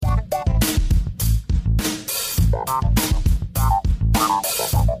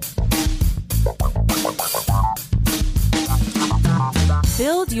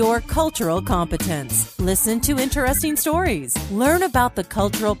Build your cultural competence. Listen to interesting stories. Learn about the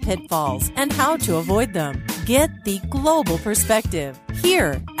cultural pitfalls and how to avoid them. Get the global perspective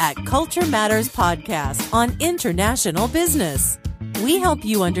here at Culture Matters Podcast on international business. We help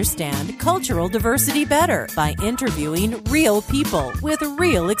you understand cultural diversity better by interviewing real people with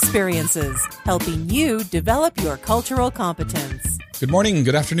real experiences, helping you develop your cultural competence. Good morning,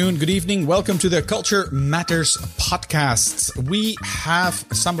 good afternoon, good evening. Welcome to the Culture Matters Podcast. We have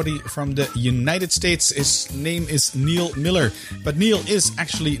somebody from the United States. His name is Neil Miller, but Neil is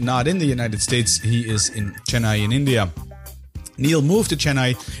actually not in the United States. He is in Chennai in India. Neil moved to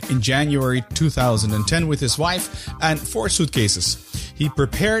Chennai in January 2010 with his wife and 4 suitcases. He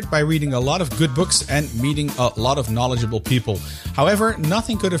prepared by reading a lot of good books and meeting a lot of knowledgeable people. However,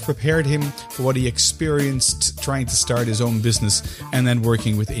 nothing could have prepared him for what he experienced trying to start his own business and then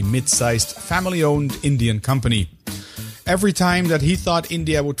working with a mid-sized family-owned Indian company. Every time that he thought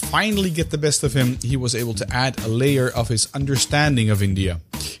India would finally get the best of him, he was able to add a layer of his understanding of India.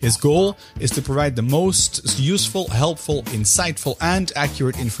 His goal is to provide the most useful, helpful, insightful, and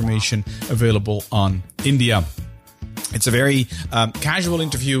accurate information available on India. It's a very casual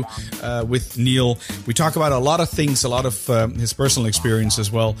interview with Neil. We talk about a lot of things, a lot of his personal experience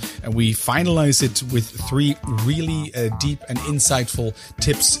as well. And we finalize it with 3 really deep and insightful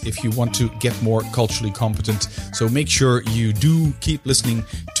tips if you want to get more culturally competent. So make sure you do keep listening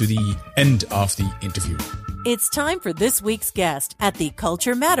to the end of the interview. It's time for this week's guest at the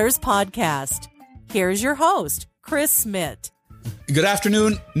Culture Matters Podcast. Here's your host, Chris Smith. Good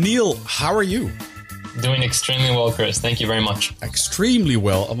afternoon, Neil. How are you? Doing extremely well, Chris. Thank you very much. Extremely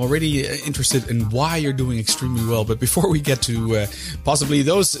well. I'm already interested in why you're doing extremely well. But before we get to possibly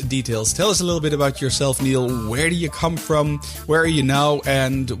those details, tell us a little bit about yourself, Neil. Where do you come from? Where are you now?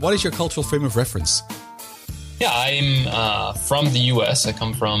 And what is your cultural frame of reference? Yeah, I'm from the U.S. I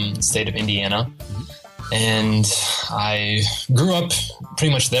come from the state of Indiana. Mm-hmm. And I grew up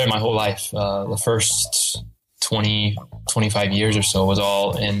pretty much there my whole life. The first 20, 25 years or so was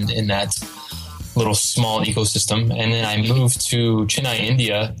all in that little small ecosystem. And then I moved to Chennai,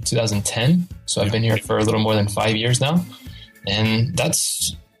 India, 2010. So I've been here for a little more than 5 years now. And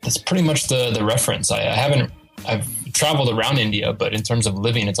that's pretty much the reference. I've traveled around India, but in terms of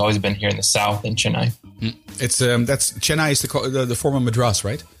living, it's always been here in the south in Chennai. It's that's Chennai is the former Madras,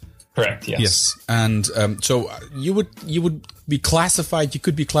 right? Correct. Yes. Yes. And so you would be classified. You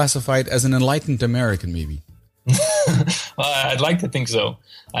could be classified as an enlightened American, maybe. Well, I'd like to think so.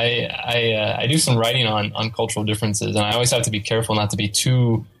 I do some writing on cultural differences, and I always have to be careful not to be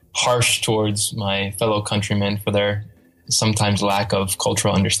too harsh towards my fellow countrymen for their sometimes lack of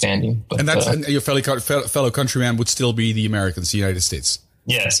cultural understanding. But, and your fellow countryman would still be the Americans, the United States.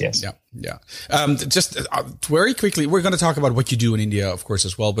 Yes. Yeah. Just very quickly, we're going to talk about what you do in India, of course,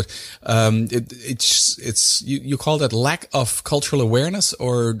 as well. But it's you call that lack of cultural awareness,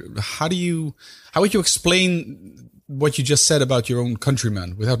 or how would you explain what you just said about your own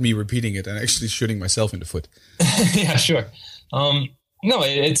countrymen without me repeating it and actually shooting myself in the foot? Yeah, sure. No,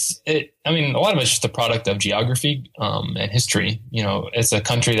 I mean, a lot of it's just a product of geography and history. You know, it's a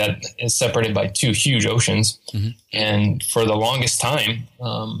country that is separated by 2 huge oceans. Mm-hmm. And for the longest time,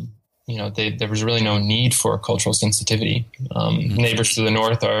 there was really no need for cultural sensitivity. Mm-hmm. Neighbors to the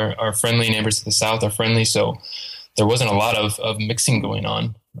north are friendly, neighbors to the south are friendly. So there wasn't a lot of mixing going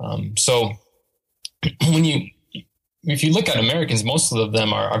on. So if you look at Americans, most of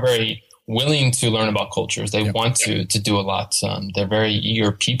them are very willing to learn about cultures. They want to do a lot. They're very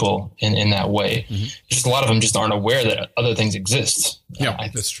eager people in that way. Mm-hmm. Just a lot of them just aren't aware that other things exist. Yeah,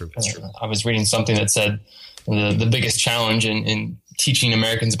 that's true. I was reading something that said the biggest challenge in teaching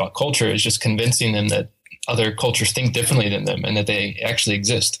Americans about culture is just convincing them that other cultures think differently than them and that they actually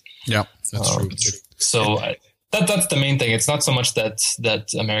exist. Yeah, that's true. So that's the main thing. It's not so much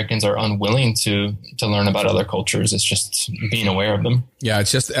that Americans are unwilling to learn about other cultures. It's just being aware of them. Yeah,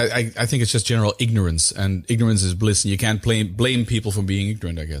 it's just I think it's just general ignorance, and ignorance is bliss, and you can't blame people for being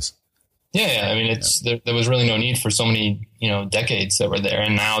ignorant, I guess. Yeah. I mean, there was really no need for so many decades that were there,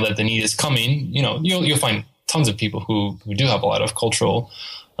 and now that the need is coming, you'll find tons of people who do have a lot of cultural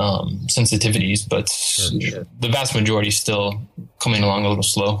sensitivities, but sure. The vast majority is still coming along a little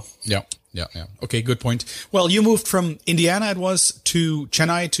slow. Yeah. Okay, good point. Well, you moved from Indiana, it was, to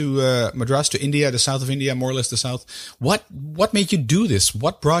Chennai, to Madras, to India, the south of India, more or less the south. What made you do this?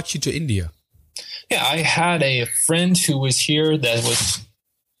 What brought you to India? Yeah, I had a friend who was here that was...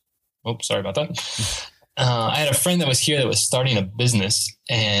 Oh, sorry about that. I had a friend that was here that was starting a business,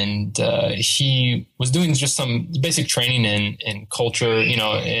 and he was doing just some basic training in culture.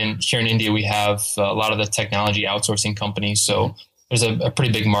 And here in India, we have a lot of the technology outsourcing companies. So there's a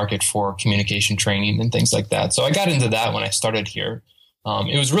pretty big market for communication training and things like that. So I got into that when I started here.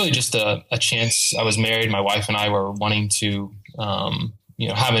 It was really just a chance. I was married. My wife and I were wanting to,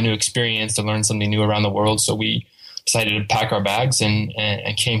 have a new experience, to learn something new around the world. So we decided to pack our bags and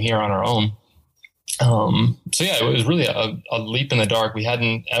came here on our own. It was really a leap in the dark. We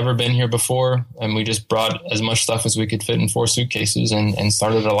hadn't ever been here before, and we just brought as much stuff as we could fit in 4 suitcases and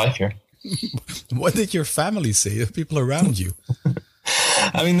started our life here. What did your family say, the people around you?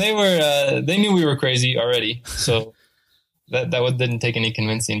 I mean, they knew we were crazy already. So that didn't take any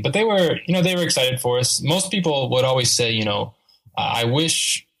convincing, but they were excited for us. Most people would always say, I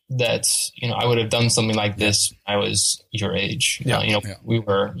wish that, I would have done something like this when I was your age. We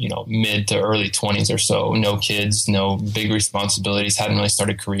were, mid to early 20s or so, no kids, no big responsibilities, hadn't really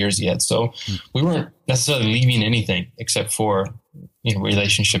started careers yet. So we weren't necessarily leaving anything except for,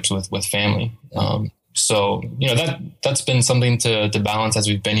 relationships with family. That's been something to balance as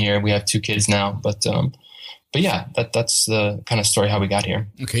we've been here. We have 2 kids now, but yeah, that's the kind of story how we got here.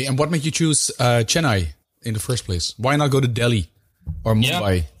 Okay. And what made you choose Chennai in the first place? Why not go to Delhi or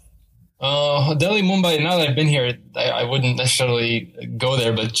Mumbai? Yeah. Delhi, Mumbai, now that I've been here, I wouldn't necessarily go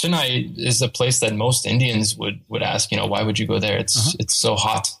there, but Chennai is a place that most Indians would ask, why would you go there? It's so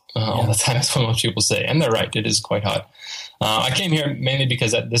hot all the time. That's what most people say. And they're right. It is quite hot. I came here mainly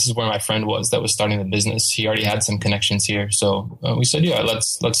because this is where my friend was that was starting the business. He already had some connections here. So we said, yeah,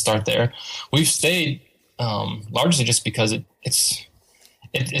 let's start there. We've stayed largely just because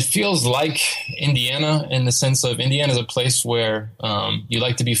it feels like Indiana, in the sense of Indiana is a place where you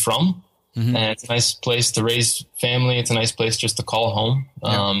like to be from. Mm-hmm. And it's a nice place to raise family. It's a nice place just to call home.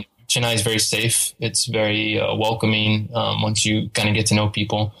 Chennai is very safe. It's very welcoming once you kind of get to know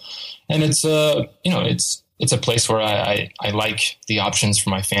people. And it's a place where I like the options for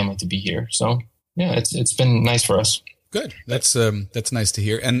my family to be here. So yeah, it's been nice for us. Good. That's nice to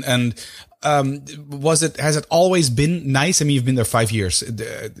hear. And has it always been nice? I mean, you've been there 5 years.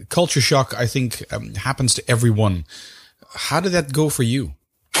 The culture shock, I think, happens to everyone. How did that go for you?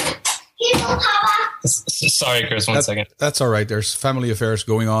 Sorry, Chris, one second. That's all right. There's family affairs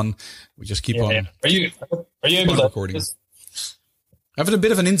going on. We just keep on. Yeah. Are you able to recording? I have a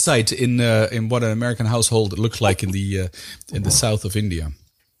bit of an insight in what an American household looks like in the south of India.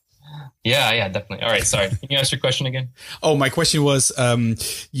 Yeah, definitely. All right, sorry. Can you ask your question again? Oh, my question was, I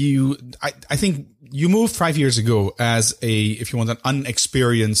think you moved 5 years ago as if you want, an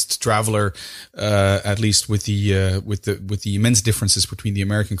unexperienced traveler, at least with the immense differences between the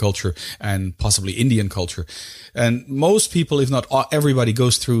American culture and possibly Indian culture. And most people, if not everybody,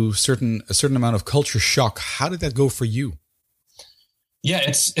 goes through a certain amount of culture shock. How did that go for you? Yeah,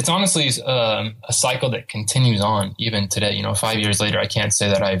 it's honestly a cycle that continues on even today. 5 years later, I can't say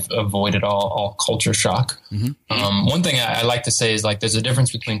that I've avoided all culture shock. Mm-hmm. One thing I like to say is, like, there's a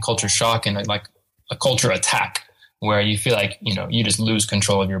difference between culture shock and like a culture attack, where you feel like, you just lose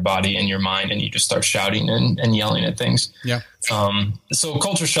control of your body and your mind and you just start shouting and yelling at things. Yeah. So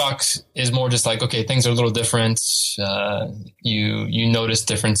culture shock is more just like, okay, things are a little different. You notice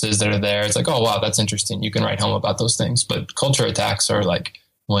differences that are there. It's like, oh, wow, that's interesting. You can write home about those things. But culture attacks are like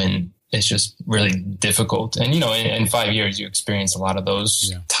when it's just really difficult. And, in 5 years, you experience a lot of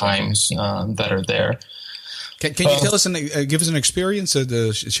those times that are there. Can you tell us give us an experience,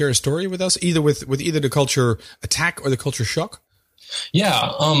 share a story with us, either with either the culture attack or the culture shock?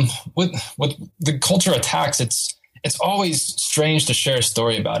 Yeah. With the culture attacks, it's always strange to share a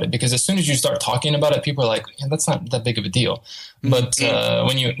story about it, because as soon as you start talking about it, people are like, yeah, that's not that big of a deal. Mm-hmm. But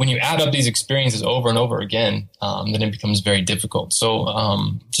when you add up these experiences over and over again, then it becomes very difficult. So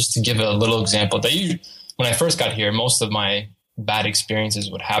just to give a little example, when I first got here, most of my bad experiences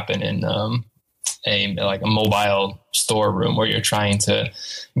would happen in a mobile store room where you're trying to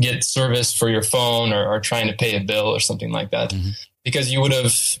get service for your phone or trying to pay a bill or something like that. Mm-hmm. Because you would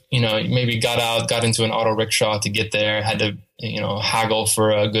have, maybe got into an auto rickshaw to get there, had to, haggle for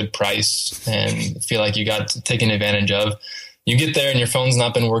a good price and feel like you got taken advantage of. You get there and your phone's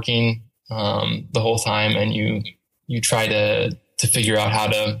not been working the whole time, and you try to figure out how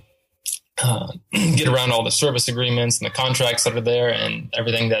to get around all the service agreements and the contracts that are there and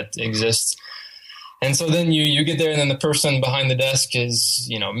everything that exists. And so then you get there, and then the person behind the desk is,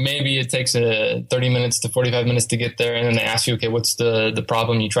 maybe it takes 30 minutes to 45 minutes to get there. And then they ask you, okay, what's the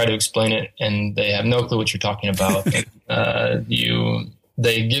problem? You try to explain it, and they have no clue what you're talking about.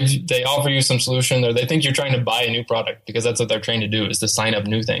 They offer you some solution, or they think you're trying to buy a new product, because that's what they're trained to do, is to sign up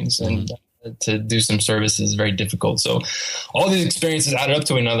new things. And to do some service is very difficult. So all these experiences added up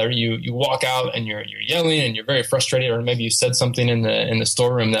to another. You walk out and you're yelling and you're very frustrated, or maybe you said something in the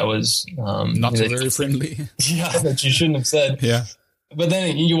storeroom that was not so very friendly. Yeah, that you shouldn't have said. Yeah. but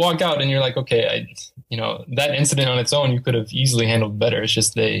then you walk out and you're like, okay, that incident on its own, you could have easily handled better. It's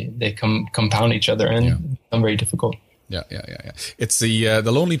just they compound each other and become very difficult. Yeah. It's the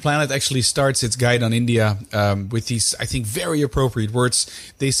Lonely Planet actually starts its guide on India with these, I think, very appropriate words.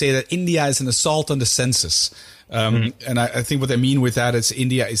 They say that India is an assault on the senses. And I think what they mean with that is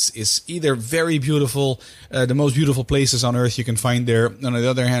India is either very beautiful, the most beautiful places on earth you can find there. On the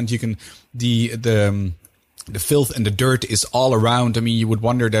other hand, you can the filth and the dirt is all around. I mean, you would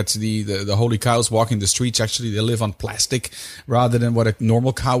wonder that the holy cows walking the streets, actually they live on plastic rather than what a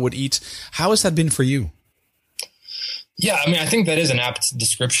normal cow would eat. How has that been for you? Yeah, I mean, I think that is an apt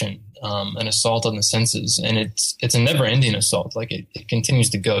description, an assault on the senses, and it's a never-ending assault. Like it continues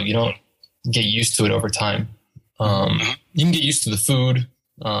to go. You don't get used to it over time. You can get used to the food,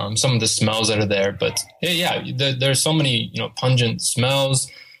 some of the smells that are there, but there's so many pungent smells.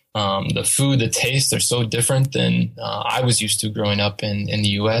 The food, the taste, they're so different than I was used to growing up in the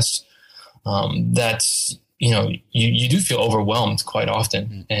U.S. That's you do feel overwhelmed quite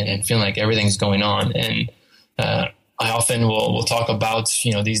often and feeling like everything's going on. And I often will talk about,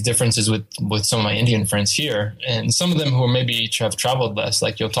 these differences with some of my Indian friends here, and some of them who maybe have traveled less.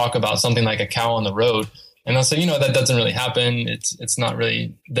 Like you'll talk about something like a cow on the road, and they'll say, that doesn't really happen. It's not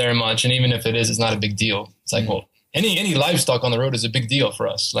really there much. And even if it is, it's not a big deal. It's like, well, any livestock on the road is a big deal for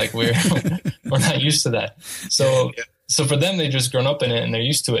us. Like we're not used to that. So for them, they've just grown up in it and they're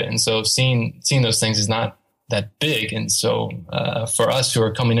used to it. And so seeing those things is not that big. And so for us who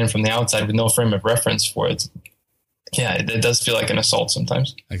are coming in from the outside with no frame of reference for it, it does feel like an assault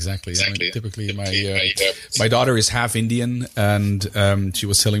sometimes. Exactly. I mean, typically, my daughter is half Indian, and she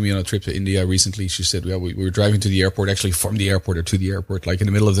was telling me on a trip to India recently. She said, "Well, we were driving to the airport, actually from the airport or to the airport, like in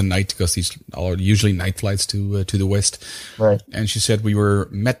the middle of the night, because these are usually night flights to the west." Right. And she said we were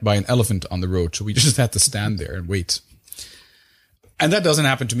met by an elephant on the road, so we just had to stand there and wait. And that doesn't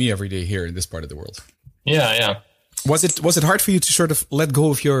happen to me every day here in this part of the world. Yeah. Was it hard for you to sort of let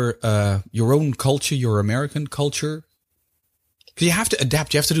go of your own culture, your American culture? Because you have to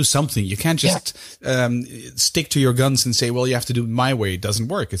adapt. You have to do something. You can't just stick to your guns and say, "Well, you have to do it my way." It doesn't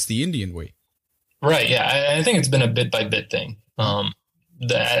work. It's the Indian way. Right. Yeah. I think it's been a bit by bit thing.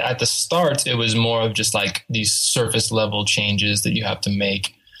 At the start, it was more of just like these surface level changes that you have to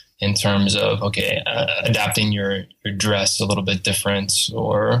make in terms of, adapting your dress a little bit different,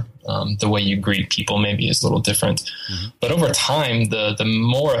 or the way you greet people maybe is a little different. Mm-hmm. But over time, the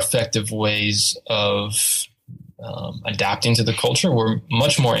more effective ways of adapting to the culture were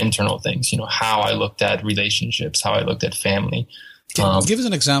much more internal things. How I looked at relationships, how I looked at family. Give us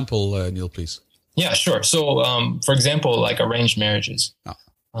an example, Neil, please. Yeah, sure. So, for example, like arranged marriages. Oh.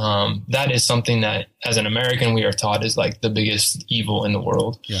 That is something that as an American, we are taught is like the biggest evil in the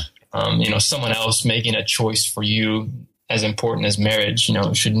world. Yeah. Someone else making a choice for you as important as marriage,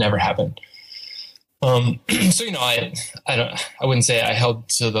 should never happen. So, I wouldn't say I held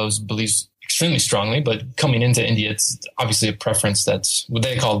to those beliefs extremely strongly, but coming into India, it's obviously a preference that's what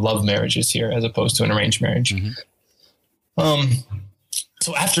they call love marriages here, as opposed to an arranged marriage. Mm-hmm.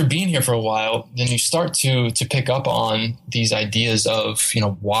 So after being here for a while, then you start to pick up on these ideas of,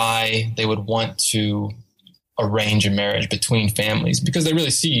 why they would want to arrange a marriage between families, because they really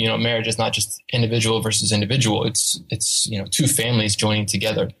see, marriage is not just individual versus individual. It's two families joining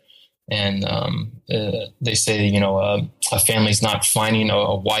together. And they say, a family's not finding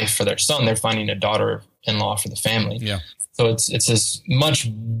a wife for their son. They're finding a daughter-in-law for the family. Yeah. So it's this much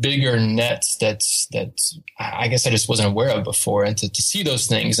bigger net that I guess I just wasn't aware of before. And to see those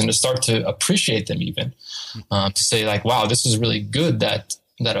things and to start to appreciate them even, to say like, wow, this is really good that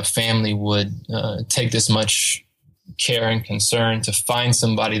a family would take this much care and concern to find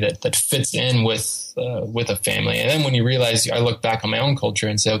somebody that fits in with a family. And then when you realize, I look back on my own culture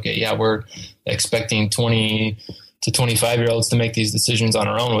and say, okay, yeah, we're expecting 20 to 25-year-olds to make these decisions on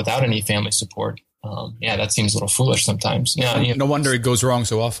our own without any family support. That seems a little foolish sometimes. Yeah, no wonder it goes wrong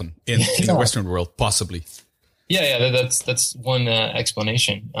so often in the Western world, possibly. Yeah, that's one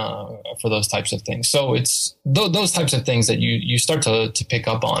explanation for those types of things. So it's those types of things that you start to pick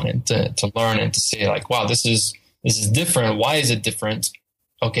up on and to learn and to say like, wow, this is different. Why is it different?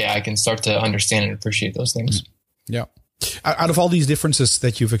 Okay, I can start to understand and appreciate those things. Yeah. Out of all these differences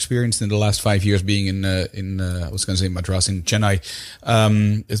that you've experienced in the last 5 years being in I was going to say Madras, in Chennai,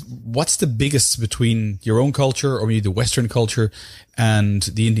 what's the biggest between your own culture or maybe the Western culture and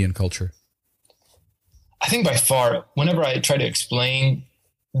the Indian culture? I think by far, whenever I try to explain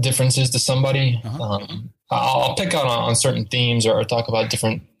differences to somebody, I'll pick out on certain themes or talk about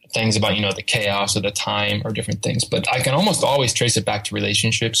different things about, the chaos or the time or different things, but I can almost always trace it back to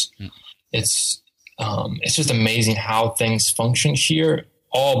relationships. It's it's just amazing how things function here,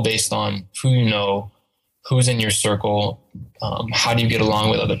 all based on who you know, who's in your circle, how do you get along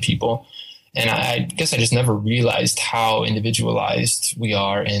with other people. And I guess I just never realized how individualized we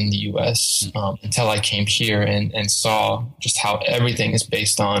are in the U.S. Until I came here and saw just how everything is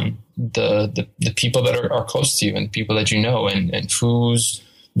based on the people that are close to you and the people that you know, and whose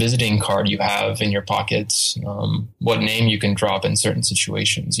visiting card you have in your pockets, what name you can drop in certain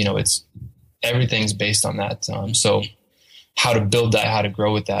situations. Everything's based on that. So how to build that, how to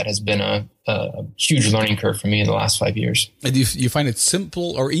grow with that has been a huge learning curve for me in the last 5 years. And do you find it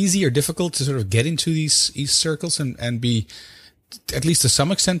simple or easy or difficult to sort of get into these circles and be, at least to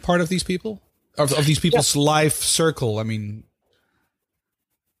some extent, part of these people, of these people's life circle? I mean,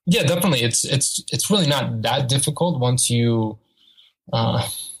 yeah, definitely. It's really not that difficult once you,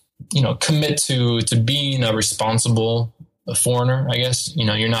 commit to being a responsible foreigner, I guess.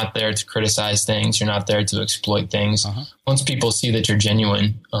 You're not there to criticize things. You're not there to exploit things. Once people see that you're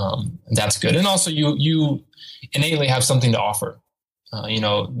genuine, that's good. And also you innately have something to offer.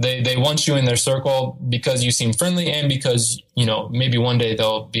 They want you in their circle because you seem friendly and because, maybe one day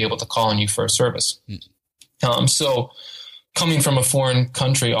they'll be able to call on you for a service. So coming from a foreign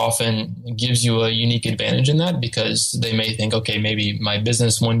country often gives you a unique advantage in that, because they may think, okay, maybe my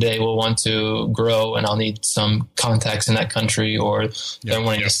business one day will want to grow and I'll need some contacts in that country, or they're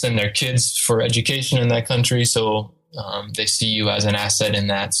wanting to send their kids for education in that country. So they see you as an asset in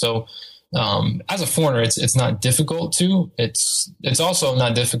that. So as a foreigner, it's not difficult to. It's also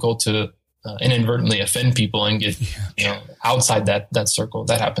not difficult to inadvertently offend people and get outside that circle.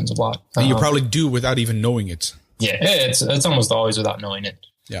 That happens a lot. And you probably do without even knowing it. Yeah, it's almost always without knowing it.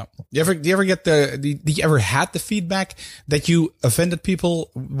 Yeah. Do you ever get do you ever had the feedback that you offended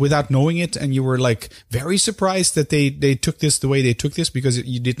people without knowing it, and you were like very surprised that they took this the way they took this because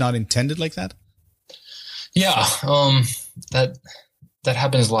you did not intend it like that? Yeah, that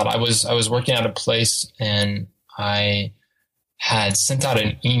happens a lot. I was working at a place and I had sent out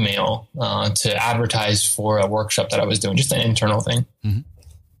an email to advertise for a workshop that I was doing, just an internal thing. Mm-hmm.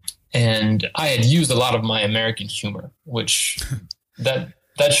 And I had used a lot of my American humor, which that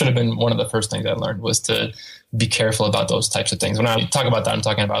should have been one of the first things I learned, was to be careful about those types of things. When I talk about that, I'm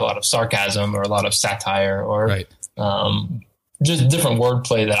talking about a lot of sarcasm or a lot of satire or just different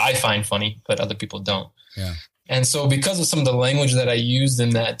wordplay that I find funny, but other people don't. Yeah. And so because of some of the language that I used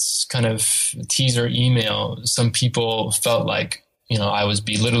in that kind of teaser email, some people felt like, I was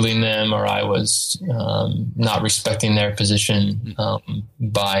belittling them, or I was not respecting their position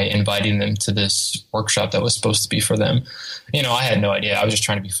by inviting them to this workshop that was supposed to be for them. I had no idea. I was just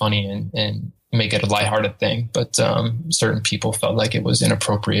trying to be funny and make it a lighthearted thing. But certain people felt like it was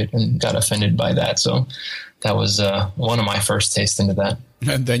inappropriate and got offended by that. So that was one of my first tastes into that.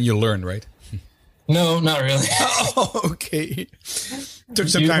 And then you learned, right? No, not really. Oh, okay. Took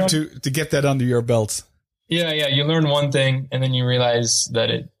some time to get that under your belt. Yeah. You learn one thing and then you realize that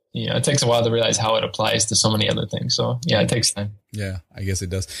it takes a while to realize how it applies to so many other things. So yeah, it takes time. Yeah, I guess it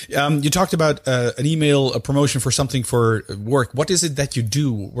does. You talked about an email, a promotion for something for work. What is it that you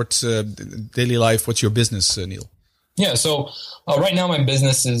do? What's daily life? What's your business, Neil? Yeah. So right now my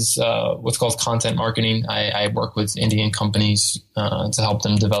business is what's called content marketing. I work with Indian companies to help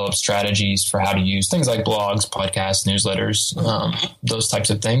them develop strategies for how to use things like blogs, podcasts, newsletters, those types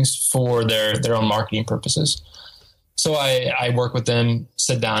of things for their own marketing purposes. So I work with them,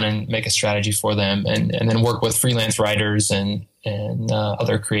 sit down and make a strategy for them, and then work with freelance writers and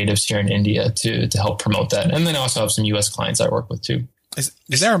other creatives here in India to help promote that. And then I also have some US clients I work with too.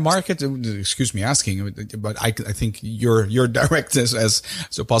 Is there a market? Excuse me asking, but I think you're direct as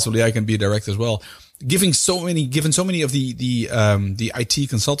so possibly I can be direct as well. Given so many of the IT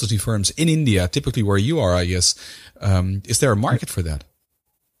consultancy firms in India, typically where you are, I guess, is there a market for that?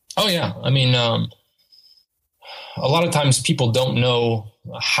 Oh yeah, I mean, a lot of times people don't know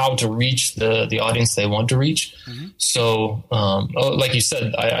how to reach the audience they want to reach. Mm-hmm. So, like you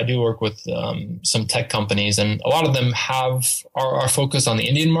said, I do work with some tech companies, and a lot of them are focused on the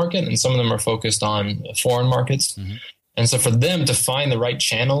Indian market, and some of them are focused on foreign markets. Mm-hmm. And so for them to find the right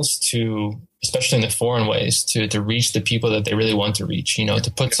channels to, especially in the foreign ways, to reach the people that they really want to reach,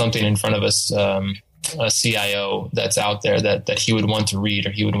 to put something in front of us, a CIO that's out there that he would want to read,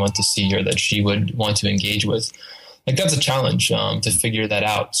 or he would want to see, or that she would want to engage with. Like, that's a challenge to figure that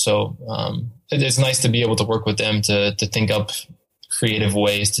out. So it's nice to be able to work with them to think up creative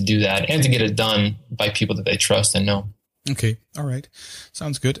ways to do that and to get it done by people that they trust and know. Okay. All right.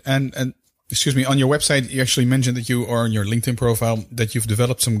 Sounds good. And excuse me, on your website, you actually mentioned that or on your LinkedIn profile, that you've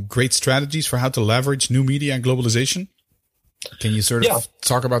developed some great strategies for how to leverage new media and globalization. Can you sort of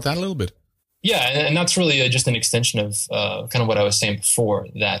talk about that a little bit? Yeah, and that's really just an extension of kind of what I was saying before,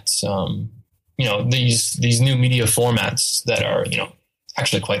 that these new media formats that are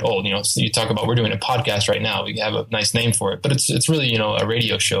actually quite old. So you talk about, we're doing a podcast right now. We have a nice name for it, but it's really a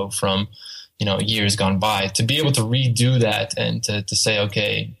radio show from years gone by. To be able to redo that and to say,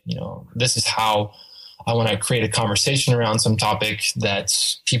 okay, this is how I want to create a conversation around some topic that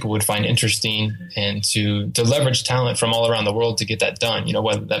people would find interesting, and to leverage talent from all around the world to get that done,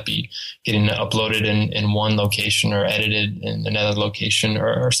 whether that be getting uploaded in one location or edited in another location,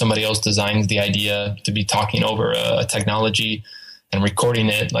 or somebody else designs the idea to be talking over a technology and recording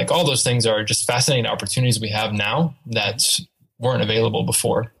it. Like, all those things are just fascinating opportunities we have now that weren't available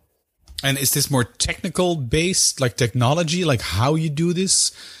before. And is this more technical based, like technology, like how you do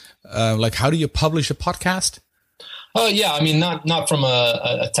this? Like, how do you publish a podcast? Yeah, I mean, not from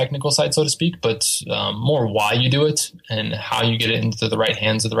a technical side, so to speak, but more why you do it and how you get it into the right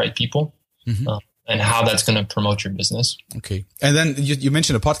hands of the right people, and how that's going to promote your business. Okay. And then you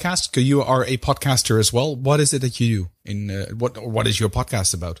mentioned a podcast. You are a podcaster as well. What is it that you do? What is your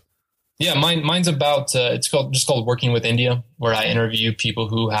podcast about? Yeah, mine's about, it's called Working with India, where I interview people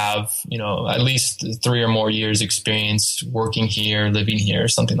who have, at least 3 or more years experience working here, living here,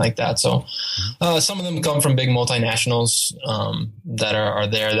 something like that. So, some of them come from big multinationals, that are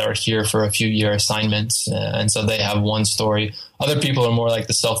there, that are here for a few year assignments. And so they have one story. Other people are more like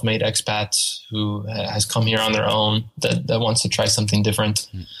the self-made expat who has come here on their own, that wants to try something different.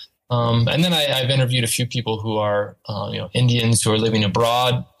 And then I've interviewed a few people who are, Indians who are living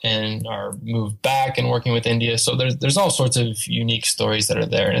abroad and are moved back and working with India. So there's all sorts of unique stories that are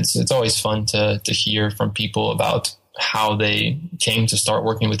there. And it's always fun to hear from people about how they came to start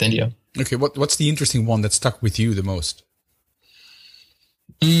working with India. Okay. What's the interesting one that stuck with you the most?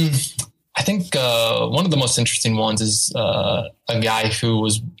 I think, one of the most interesting ones is, a guy who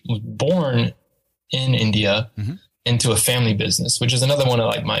was born in India, into a family business, which is another one of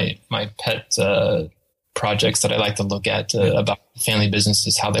like my pet projects that I like to look at, about family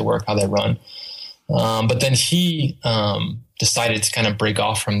businesses, how they work, how they run. But then he decided to kind of break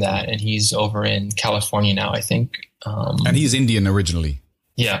off from that, and he's over in California now, I think. And he's Indian originally.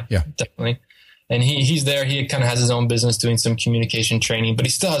 Yeah, definitely. And he's there. He kind of has his own business doing some communication training, but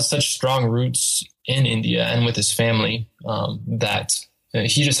he still has such strong roots in India and with his family, that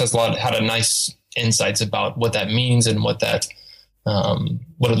he just has had a nice insights about what that means, and what that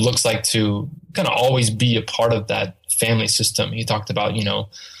what it looks like to kind of always be a part of that family system. He talked about, no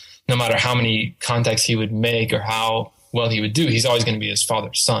matter how many contacts he would make or how well he would do, he's always going to be his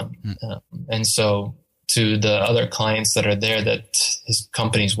father's son. And so to the other clients that are there that his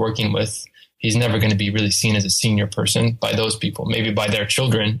company's working with, he's never going to be really seen as a senior person by those people. Maybe by their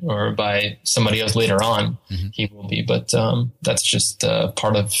children or by somebody else later on, he will be. But that's just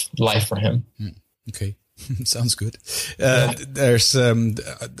part of life for him. Okay. Sounds good. There's,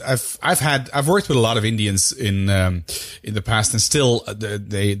 I've worked with a lot of Indians in the past, and still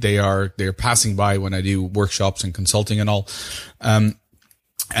they're passing by when I do workshops and consulting and all.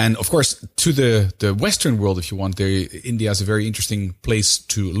 And of course, to the Western world, if you want, India is a very interesting place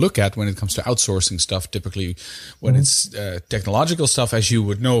to look at when it comes to outsourcing stuff. Typically, when it's technological stuff, as you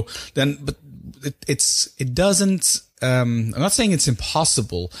would know, but it doesn't. I'm not saying it's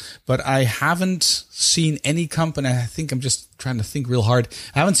impossible, but I haven't seen any company. I think I'm just trying to think real hard.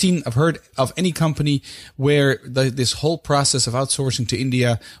 I've heard of any company where this whole process of outsourcing to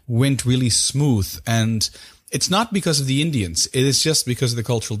India went really smooth. And it's not because of the Indians. It is just because of the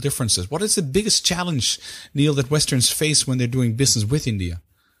cultural differences. What is the biggest challenge, Neil, that Westerns face when they're doing business with India?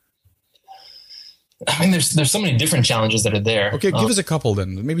 I mean, there's so many different challenges that are there. Okay, give us a couple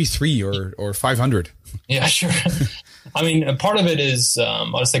then, maybe 3 or 500. Yeah, sure. I mean, part of it is,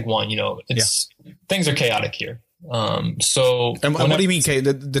 I'll just take one, things are chaotic here. And what do you mean?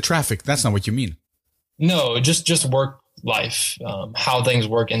 The traffic, that's not what you mean. No, just work life, how things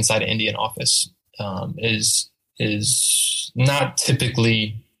work inside an Indian office, is not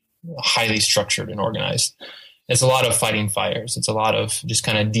typically highly structured and organized. It's a lot of fighting fires. It's a lot of just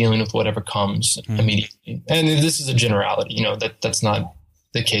kind of dealing with whatever comes immediately. And this is a generality, that's not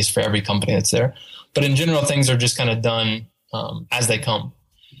the case for every company that's there. But in general, things are just kind of done as they come.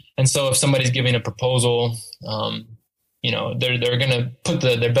 And so if somebody's giving a proposal, they're going to put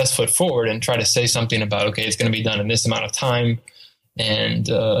their best foot forward and try to say something about, okay, it's going to be done in this amount of time. And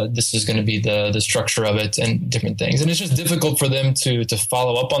this is going to be the structure of it and different things. And it's just difficult for them to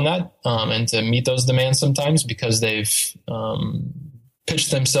follow up on that and to meet those demands sometimes, because they've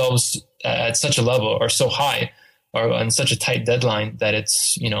pitched themselves at such a level or so high or on such a tight deadline that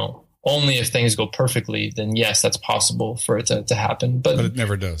it's, only if things go perfectly, then yes, that's possible for it to happen. But it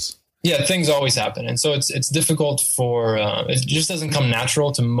never does. Yeah, things always happen, and so it's difficult for it just doesn't come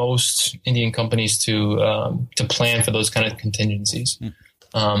natural to most Indian companies to plan for those kind of contingencies.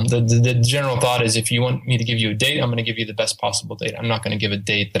 The general thought is, if you want me to give you a date, I'm going to give you the best possible date. I'm not going to give a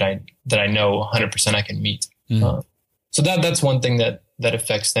date that I know 100% I can meet. So that's one thing that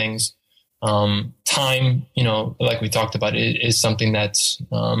affects things. Time, like we talked about, is something that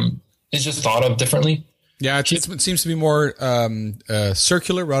is just thought of differently. Yeah, it seems to be more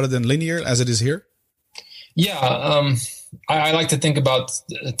circular rather than linear, as it is here. Yeah, I like to think about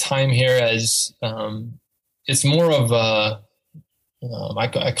time here as it's more of I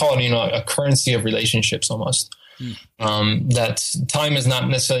call it a currency of relationships almost. That time is not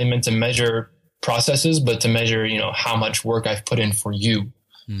necessarily meant to measure processes, but to measure how much work I've put in for you.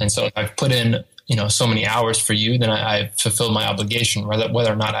 And so if I've put in so many hours for you, then I've fulfilled my obligation.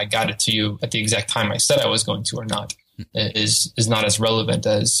 Whether or not I got it to you at the exact time I said I was going to or not is not as relevant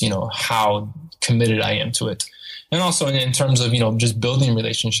as how committed I am to it. And also in terms of just building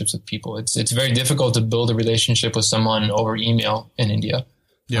relationships with people, it's very difficult to build a relationship with someone over email in India.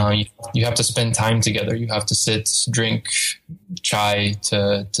 Yeah. You have to spend time together. You have to sit, drink chai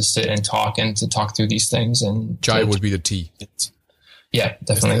to sit and to talk through these things. And chai would be the tea. Yeah,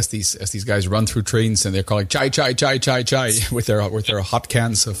 definitely. As these guys run through trains and they're calling chai with their hot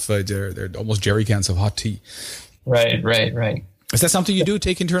cans of they're almost jerry cans of hot tea. Right. Is that something you do?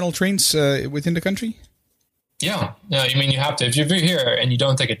 Take internal trains within the country? Yeah. I mean, you have to. If you're here and you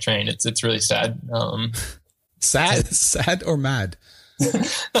don't take a train, it's really sad. Sad or mad?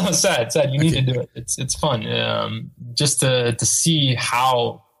 No, sad. You need to do it. It's fun. Just to see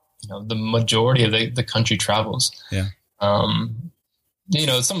how the majority of the country travels. Yeah.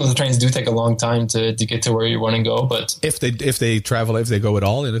 Some of the trains do take a long time to get to where you want to go, but if they travel, if they go at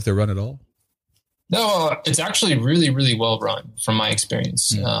all, and if they run at all. No, it's actually really, really well run from my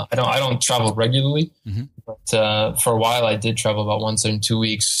experience. I don't travel regularly, but for a while I did travel about once in 2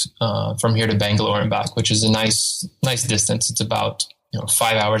 weeks from here to Bangalore and back, which is a nice distance. It's about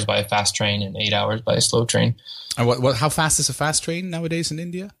 5 hours by a fast train and 8 hours by a slow train. And how fast is a fast train nowadays in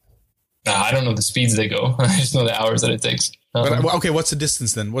India? I don't know the speeds they go. I just know the hours that it takes. Okay, what's the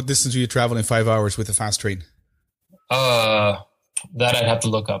distance then? What distance do you travel in 5 hours with a fast train? That I'd have to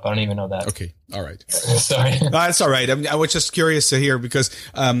look up. I don't even know that. Okay. All right. Sorry. That's all right. I was just curious to hear because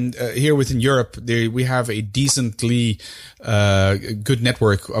here within Europe, we have a decently good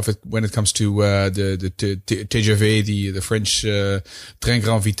network of it when it comes to the TGV, the French Train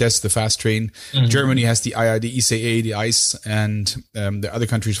Grand Vitesse, the fast train. Germany has the ICE, the ICE, and the other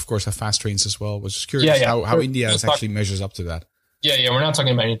countries, of course, have fast trains as well. I was just curious how India actually measures up to that. Yeah. We're not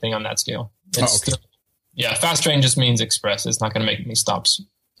talking about anything on that scale. It's yeah, fast train just means express. It's not going to make any stops.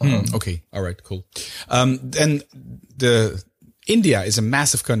 Okay. All right. Cool. Then India is a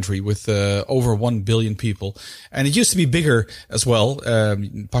massive country with over 1 billion people, and it used to be bigger as well.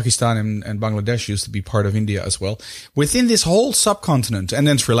 Pakistan and Bangladesh used to be part of India as well. Within this whole subcontinent, and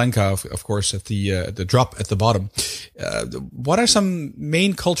then Sri Lanka, of course, at the drop at the bottom. What are some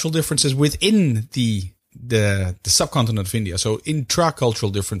main cultural differences within the subcontinent of India? So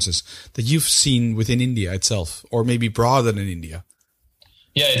intra-cultural differences that you've seen within India itself, or maybe broader than India.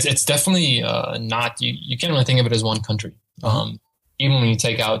 Yeah, it's definitely not. You can't really think of it as one country. Even when you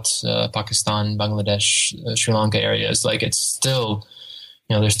take out Pakistan, Bangladesh, Sri Lanka areas, like it's still,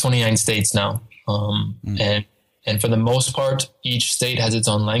 there's 29 states now, and for the most part, each state has its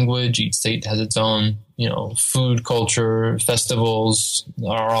own language. Each state has its own, food, culture, festivals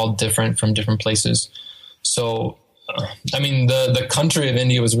are all different from different places. So, the country of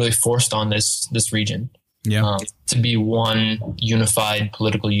India was really forced on this region to be one unified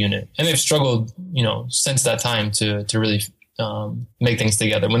political unit. And they've struggled, since that time to really make things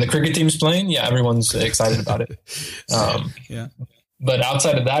together. When the cricket team's playing, everyone's excited about it. But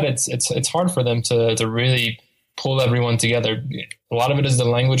outside of that, it's hard for them to really pull everyone together. A lot of it is the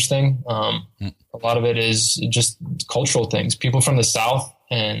language thing. A lot of it is just cultural things. People from the South,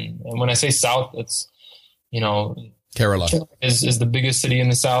 and when I say South, it's, Kerala is the biggest city in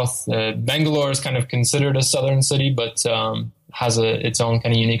the south. Bangalore is kind of considered a southern city, but has its own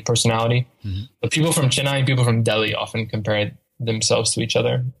kind of unique personality. But people from Chennai and people from Delhi often compare themselves to each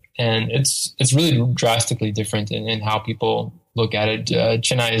other, and it's really drastically different in how people look at it.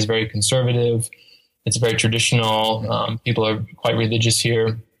 Chennai is very conservative. It's very traditional. People are quite religious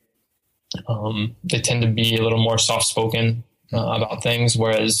here. They tend to be a little more soft-spoken about things,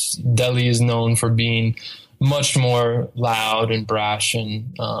 whereas Delhi is known for being much more loud and brash,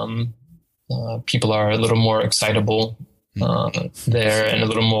 and people are a little more excitable there and a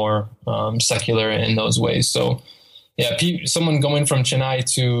little more secular in those ways. So Yeah, someone going from Chennai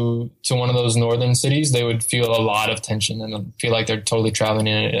to one of those northern cities, they would feel a lot of tension and feel like they're totally traveling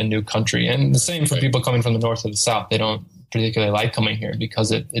in a new country. And the same for people coming from the north or the south. They don't particularly like coming here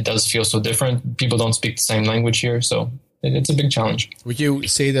because it does feel so different. People don't speak the same language here, so it's a big challenge. Would you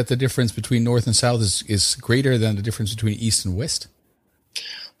say that the difference between north and south is greater than the difference between east and west?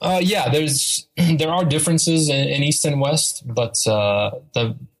 Yeah, there are differences in east and west, but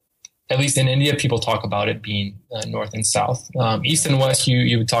at least in India, people talk about it being north and south. East and west,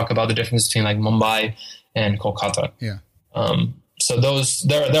 you would talk about the difference between like Mumbai and Kolkata. Yeah. So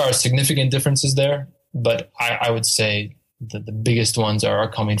there are significant differences there, but I would say that the biggest ones are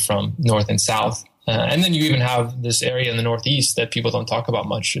coming from north and south. And then you even have this area in the northeast that people don't talk about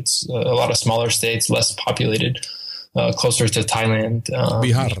much. It's a lot of smaller states, less populated, closer to Thailand.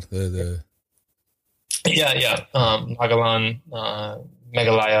 Bihar. Nagaland,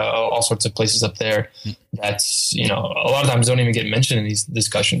 Meghalaya, all sorts of places up there that's, a lot of times don't even get mentioned in these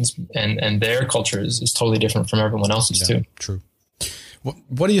discussions, and their culture is totally different from everyone else's too. True.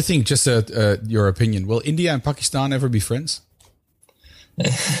 What do you think, just your opinion, will India and Pakistan ever be friends?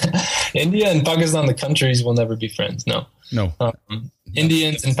 India and Pakistan, the countries, will never be friends. No.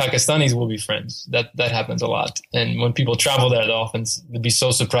 Indians and Pakistanis will be friends. That happens a lot. And when people travel there, they'll often be so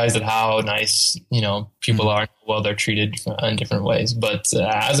surprised at how nice, people are, well, they're treated in different ways. But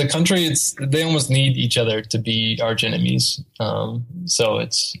as a country, they almost need each other to be arch enemies. So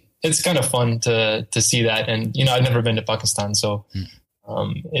it's kind of fun to see that. And, I've never been to Pakistan, so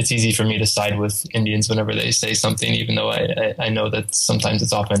it's easy for me to side with Indians whenever they say something, even though I know that sometimes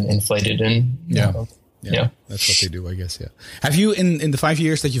it's often inflated and Yeah, that's what they do, I guess. Yeah. Have you, in the 5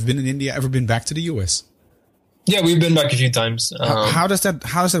 years that you've been in India, ever been back to the US? Yeah, we've been back a few times. How does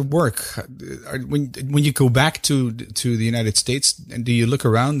that work? When you go back to the United States, and do you look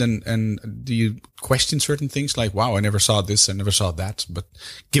around and do you question certain things like, wow, I never saw this, I never saw that, but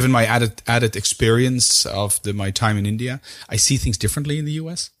given my added experience of my time in India, I see things differently in the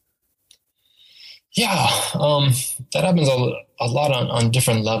US? Yeah, that happens a lot on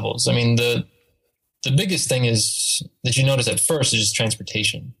different levels. I mean, the biggest thing is that you notice at first is just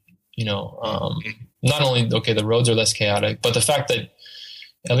transportation. Not only, the roads are less chaotic, but the fact that,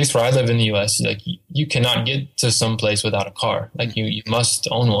 at least where I live in the US, like you cannot get to some place without a car. Like you must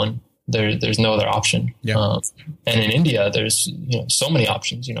own one. There's no other option. Yeah. And in India, there's, so many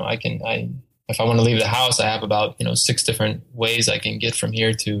options. If I want to leave the house, I have about, 6 different ways I can get from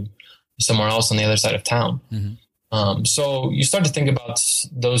here to somewhere else on the other side of town. Mm-hmm. So you start to think about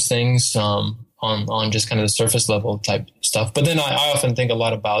those things, on just kind of the surface level type stuff. But then I often think a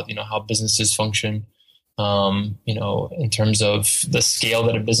lot about, how businesses function, in terms of the scale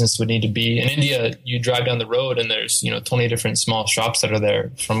that a business would need to be. In India, you drive down the road and there's, 20 different small shops that are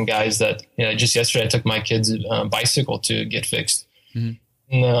there from guys that, just yesterday I took my kid's bicycle to get fixed. Mm-hmm.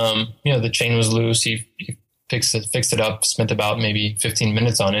 And, the chain was loose. He fixed it up, spent about maybe 15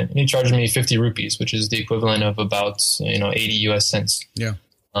 minutes on it. And he charged me 50 rupees, which is the equivalent of about, 80 US cents. Yeah.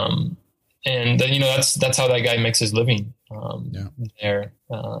 And then, that's how that guy makes his living, there,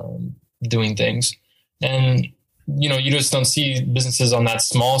 doing things. And, you just don't see businesses on that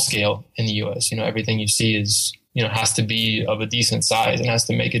small scale in the US. Everything you see is, has to be of a decent size and has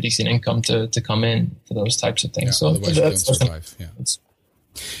to make a decent income to come in for those types of things. Yeah, so otherwise you don't survive. Yeah.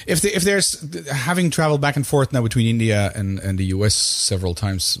 If there's, having traveled back and forth now between India and the US several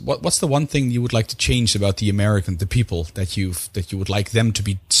times, what's the one thing you would like to change about the people that you would like them to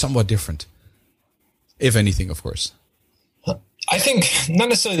be somewhat different? If anything, of course. I think not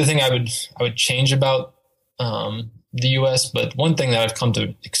necessarily the thing I would change about the US, but one thing that I've come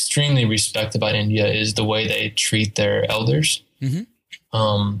to extremely respect about India is the way they treat their elders. Mm-hmm.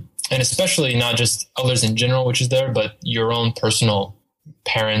 And especially not just elders in general, which is there, but your own personal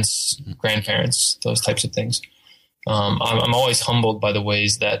parents, grandparents, those types of things. I'm always humbled by the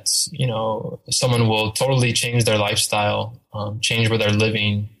ways that, someone will totally change their lifestyle, change where they're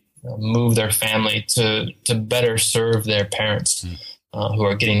living, move their family to better serve their parents who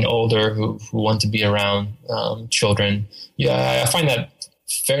are getting older, who want to be around children. Yeah, I find that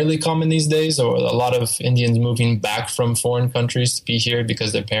fairly common these days, or a lot of Indians moving back from foreign countries to be here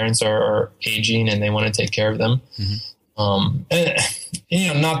because their parents are aging and they want to take care of them. Mm-hmm.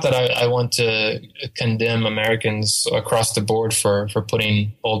 And, not that I want to condemn Americans across the board for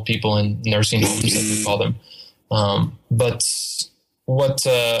putting old people in nursing homes, as we call them. But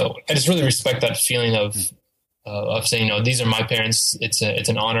I just really respect that feeling of saying, these are my parents. It's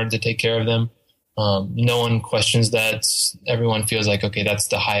an honor to take care of them. No one questions that. Everyone feels like, okay, that's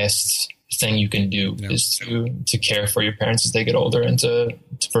the highest thing you can do is to care for your parents as they get older and to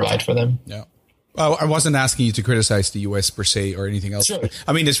provide for them. Yeah. I wasn't asking you to criticize the US per se or anything else. Sure.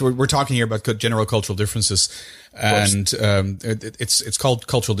 I mean, we're talking here about general cultural differences, and it's called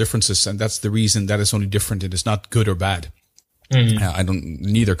cultural differences, and that's the reason that it's only different. It is not good or bad.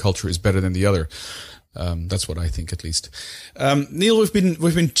 Neither culture is better than the other. That's what I think, at least. Neil,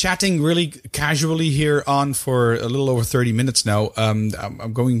 we've been chatting really casually here on for a little over 30 minutes now. I'm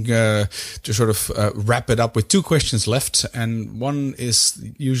going to sort of wrap it up with 2 questions left, and one is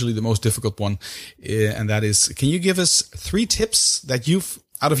usually the most difficult one, and that is: can you give us 3 tips that you've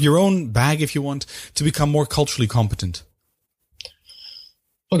out of your own bag, if you want, to become more culturally competent?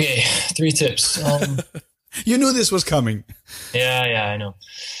 Okay, 3 tips. You knew this was coming. Yeah, I know.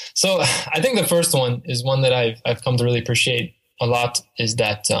 So I think the first one is one that I've come to really appreciate a lot, is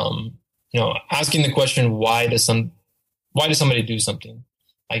that, asking the question, why does somebody do something?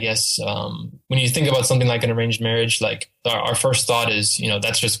 I guess, when you think about something like an arranged marriage, like our first thought is,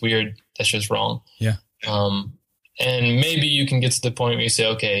 that's just weird. That's just wrong. Yeah. And maybe you can get to the point where you say,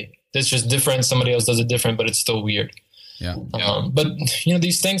 okay, this is just different. Somebody else does it different, but it's still weird. Yeah. But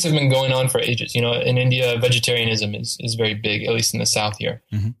these things have been going on for ages. In India, vegetarianism is very big, at least in the South here.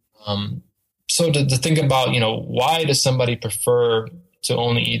 Mm-hmm. So to think about, why does somebody prefer to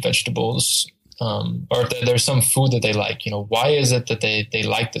only eat vegetables, or if there's some food that they like, why is it that they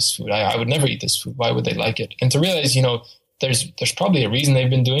like this food? I would never eat this food. Why would they like it? And to realize, there's probably a reason they've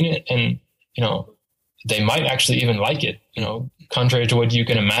been doing it, and they might actually even like it, contrary to what you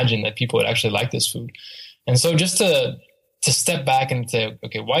can imagine, that people would actually like this food. And so just to step back and say,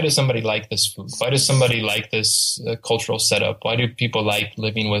 okay, why does somebody like this food? Why does somebody like this cultural setup? Why do people like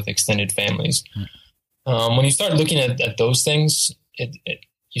living with extended families? When you start looking at those things,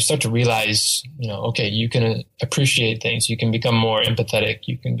 you start to realize, okay, you can appreciate things. You can become more empathetic.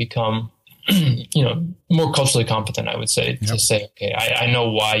 You can become, more culturally competent, I would say, to say, okay, I know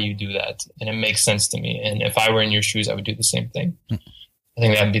why you do that, and it makes sense to me. And if I were in your shoes, I would do the same thing. I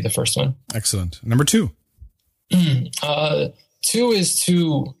think that'd be the first one. Excellent. Number 2. 2 is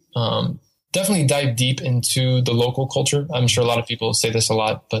to definitely dive deep into the local culture. I'm sure a lot of people say this a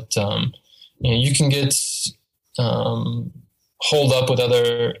lot, but you can get holed up with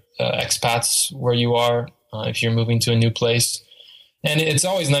other expats where you are if you're moving to a new place. And it's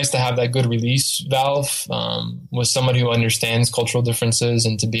always nice to have that good release valve with somebody who understands cultural differences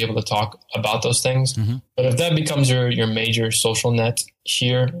and to be able to talk about those things. Mm-hmm. But if that becomes your major social net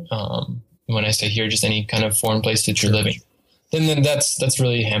here, when I say here, just any kind of foreign place that you're living, then that's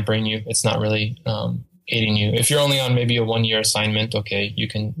really hampering you. It's not really aiding you. If you're only on maybe a 1-year assignment, okay, you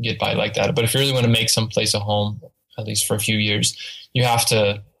can get by like that. But if you really want to make some place a home, at least for a few years, you have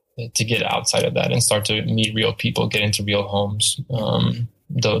to get outside of that and start to meet real people, get into real homes,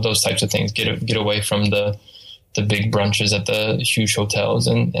 those types of things. Get away from the big brunches at the huge hotels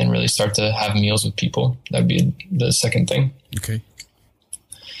and really start to have meals with people. That'd be the second thing. Okay.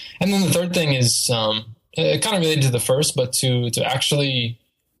 And then the third thing is kind of related to the first, but to actually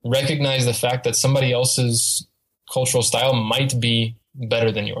recognize the fact that somebody else's cultural style might be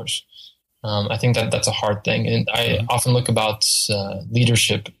better than yours. I think that's a hard thing. And I often look about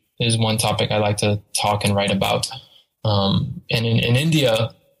leadership is one topic I like to talk and write about. And in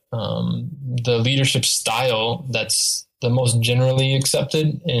India, the leadership style that's the most generally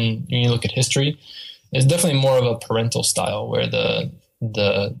accepted, and when you look at history, is definitely more of a parental style where the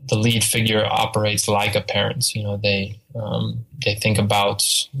lead figure operates like a parent. They think about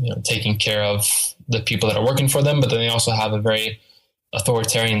taking care of the people that are working for them, but then they also have a very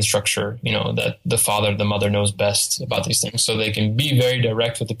authoritarian structure, that the father, the mother knows best about these things. So they can be very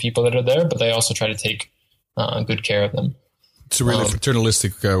direct with the people that are there, but they also try to take good care of them. It's a really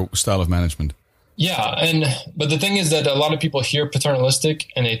paternalistic style of management. Yeah. But the thing is that a lot of people hear paternalistic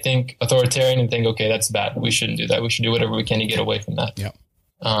and they think authoritarian and think, okay, that's bad. We shouldn't do that. We should do whatever we can to get away from that. Yeah.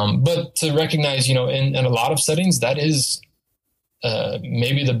 But to recognize, in a lot of settings, that is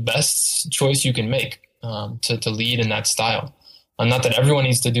maybe the best choice you can make to lead in that style. Not that everyone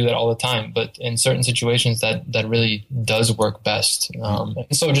needs to do that all the time, but in certain situations that really does work best.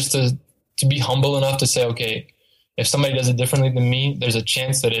 And so just to be humble enough to say, okay, if somebody does it differently than me, there's a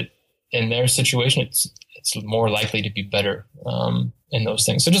chance that in their situation, it's more likely to be better in those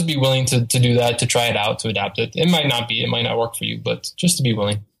things. So just be willing to do that, to try it out, to adapt it. It might not work for you, but just to be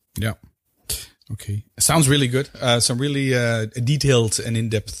willing. Yeah. Okay. Sounds really good. Some really detailed and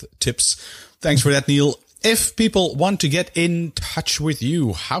in-depth tips. Thanks for that, Neil. If people want to get in touch with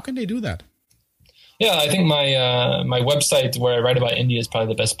you, how can they do that? Yeah, I think my website where I write about India is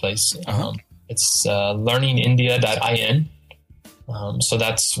probably the best place. It's learningindia.in. So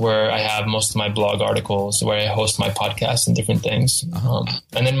that's where I have most of my blog articles, where I host my podcast and different things.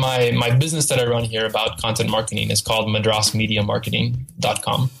 And then my business that I run here about content marketing is called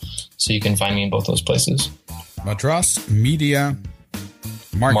madrasmediamarketing.com. So you can find me in both those places.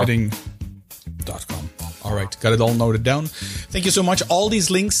 madrasmediamarketing.com. All right, got it all noted down. Thank you so much. All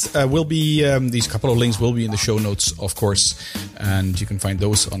these links will be, these couple of links will be in the show notes, of course, and you can find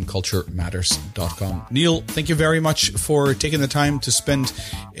those on culturematters.com. Neil, thank you very much for taking the time to spend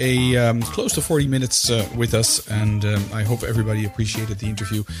a close to 40 minutes with us, and I hope everybody appreciated the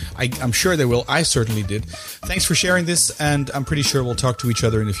interview. I'm sure they will. I certainly did. Thanks for sharing this, and I'm pretty sure we'll talk to each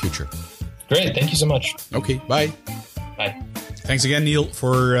other in the future. Great. Thank you so much. Okay, bye. Bye. Thanks again, Neil,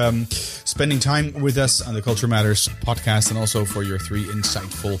 for spending time with us on the Culture Matters podcast, and also for your 3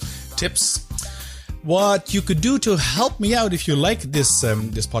 insightful tips. What you could do to help me out if you like this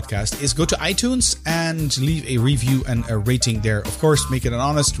podcast is go to iTunes and leave a review and a rating there. Of course, make it an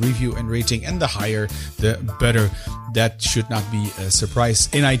honest review and rating, and the higher, the better. That should not be a surprise.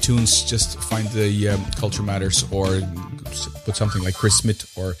 In iTunes, just find the Culture Matters, or put something like Chris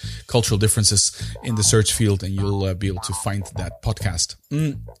Smith or Cultural Differences in the search field, and you'll be able to find that podcast.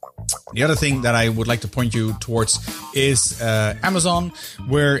 The other thing that I would like to point you towards is Amazon,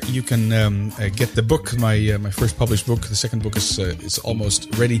 where you can get the book, my first published book. The second book is almost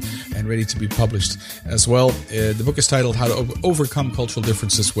ready and ready to be published as well. The book is titled How to Overcome Cultural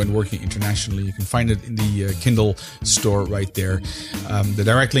Differences When Working Internationally. You can find it in the Kindle store right there. The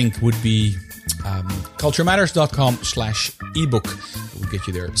direct link would be culturematters.com/ebook. It will get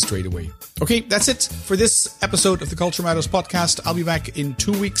you there straight away. Okay, that's it for this episode of the Culture Matters podcast. I'll be back in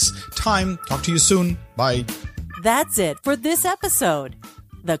 2 weeks' time. Talk to you soon. Bye. That's it for this episode.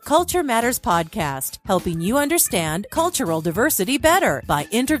 The Culture Matters podcast, helping you understand cultural diversity better by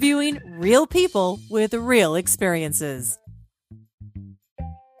interviewing real people with real experiences.